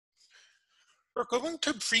We're going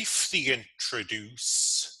to briefly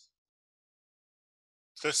introduce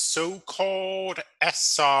the so-called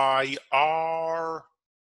SIR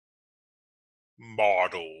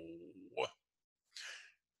model.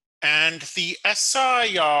 And the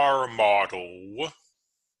SIR model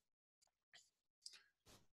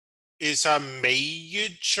is a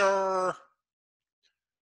major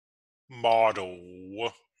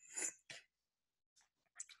model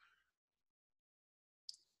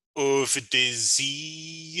of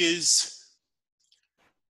disease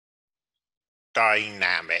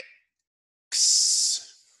dynamics.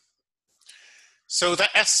 So the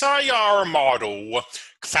SIR model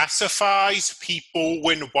classifies people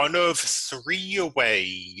in one of three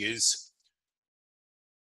ways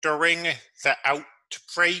during the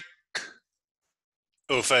outbreak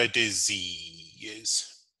of a disease.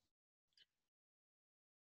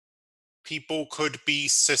 People could be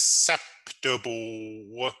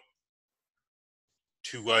susceptible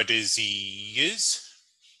to a disease.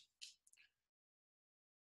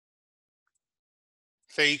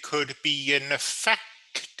 They could be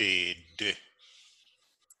infected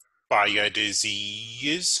by a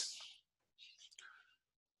disease,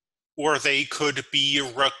 or they could be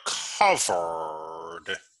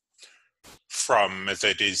recovered from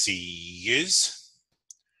the disease.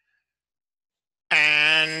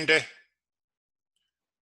 And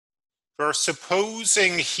we're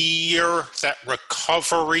supposing here that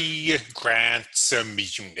recovery grants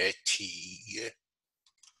immunity.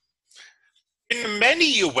 In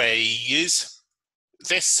many ways,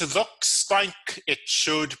 this looks like it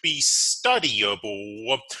should be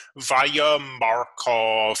studyable via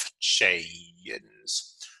Markov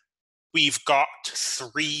chains. We've got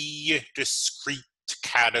three discrete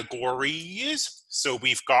categories, so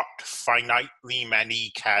we've got finitely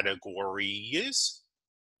many categories.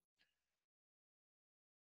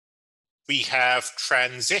 We have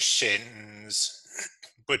transitions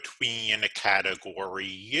between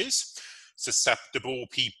categories. Susceptible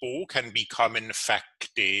people can become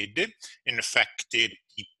infected. Infected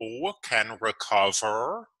people can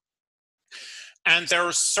recover. And there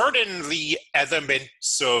are certainly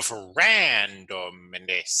elements of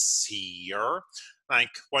randomness here.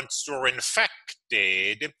 Like once you're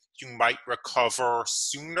infected, you might recover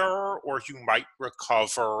sooner or you might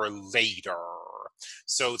recover later.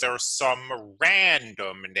 So there's some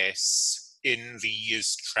randomness in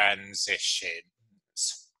these transitions.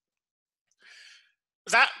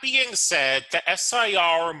 That being said, the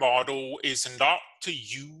SIR model is not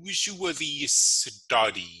usually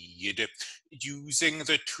studied using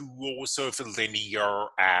the tools of linear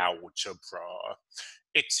algebra.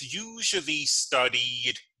 It's usually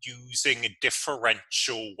studied using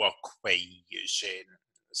differential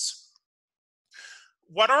equations.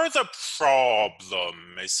 What are the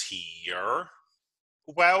problems here?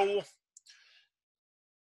 Well,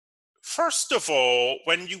 first of all,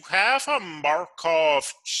 when you have a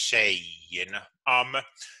Markov chain,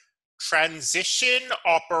 transition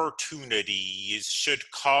opportunities should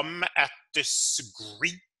come at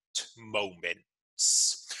discrete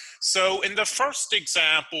moments. So in the first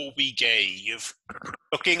example we gave,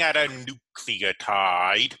 looking at a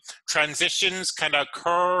nucleotide, transitions can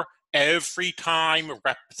occur every time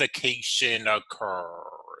replication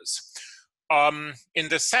occurs. In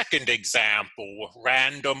the second example,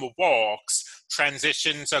 random walks,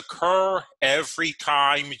 transitions occur every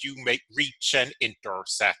time you reach an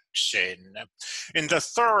intersection. In the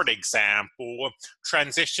third example,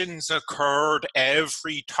 transitions occurred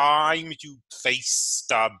every time you placed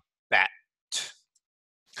a bet.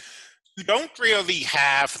 You don't really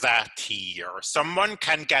have that here. Someone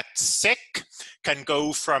can get sick, can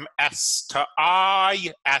go from S to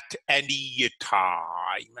I at any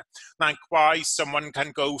time. Likewise, someone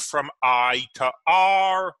can go from I to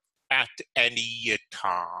R at any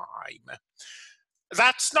time.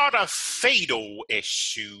 That's not a fatal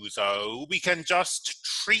issue, though. We can just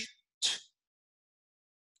treat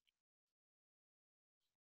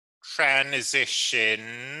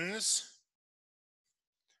transitions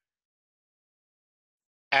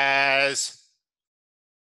as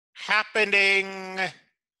happening,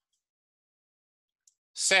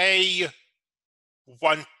 say,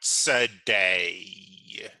 once a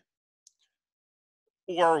day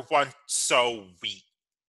or once a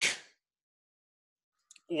week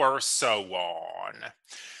or so on.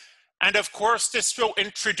 And of course, this will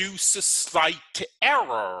introduce slight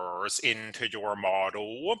errors into your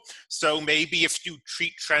model. So maybe if you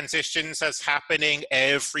treat transitions as happening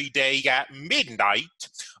every day at midnight,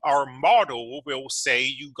 our model will say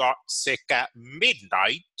you got sick at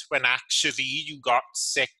midnight when actually you got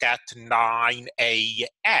sick at 9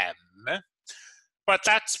 a.m. But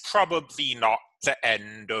that's probably not the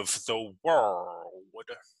end of the world.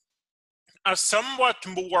 A somewhat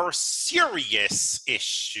more serious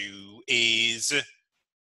issue is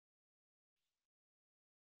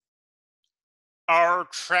our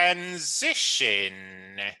transition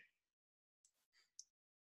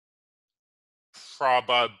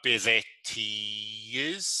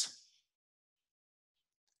probabilities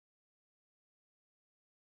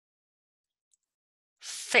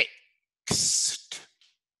fixed.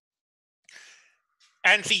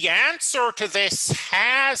 And the answer to this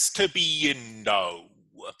has to be no,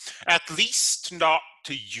 at least not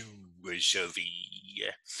usually.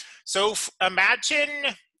 So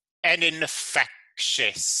imagine an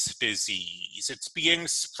infectious disease. It's being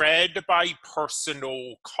spread by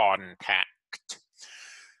personal contact.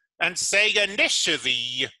 And say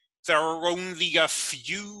initially, there are only a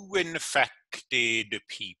few infected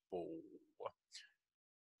people.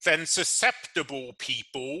 Then susceptible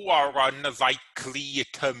people are unlikely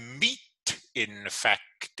to meet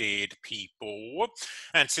infected people.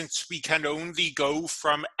 And since we can only go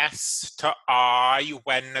from S to I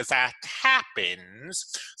when that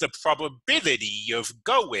happens, the probability of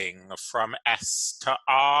going from S to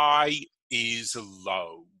I is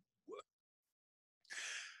low.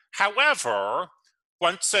 However,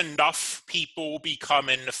 once enough people become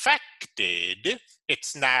infected,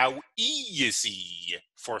 it's now easy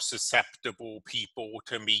for susceptible people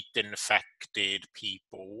to meet infected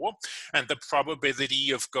people, and the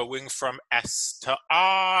probability of going from S to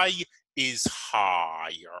I is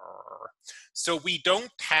higher. So we don't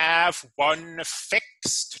have one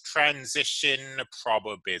fixed transition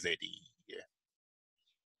probability.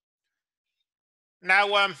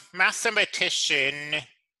 Now, a mathematician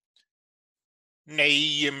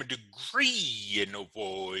named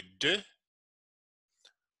Greenwood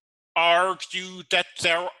argued that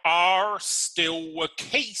there are still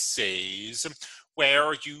cases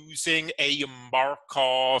where using a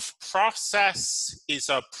Markov process is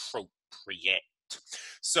appropriate.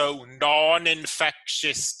 So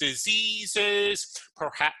non-infectious diseases,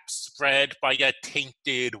 perhaps spread by a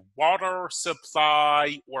tainted water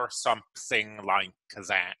supply or something like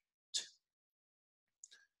that.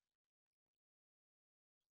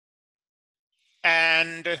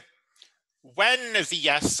 And when the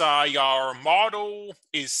SIR model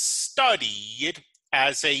is studied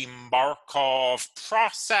as a Markov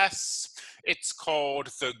process, it's called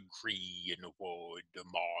the Greenwood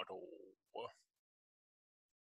model.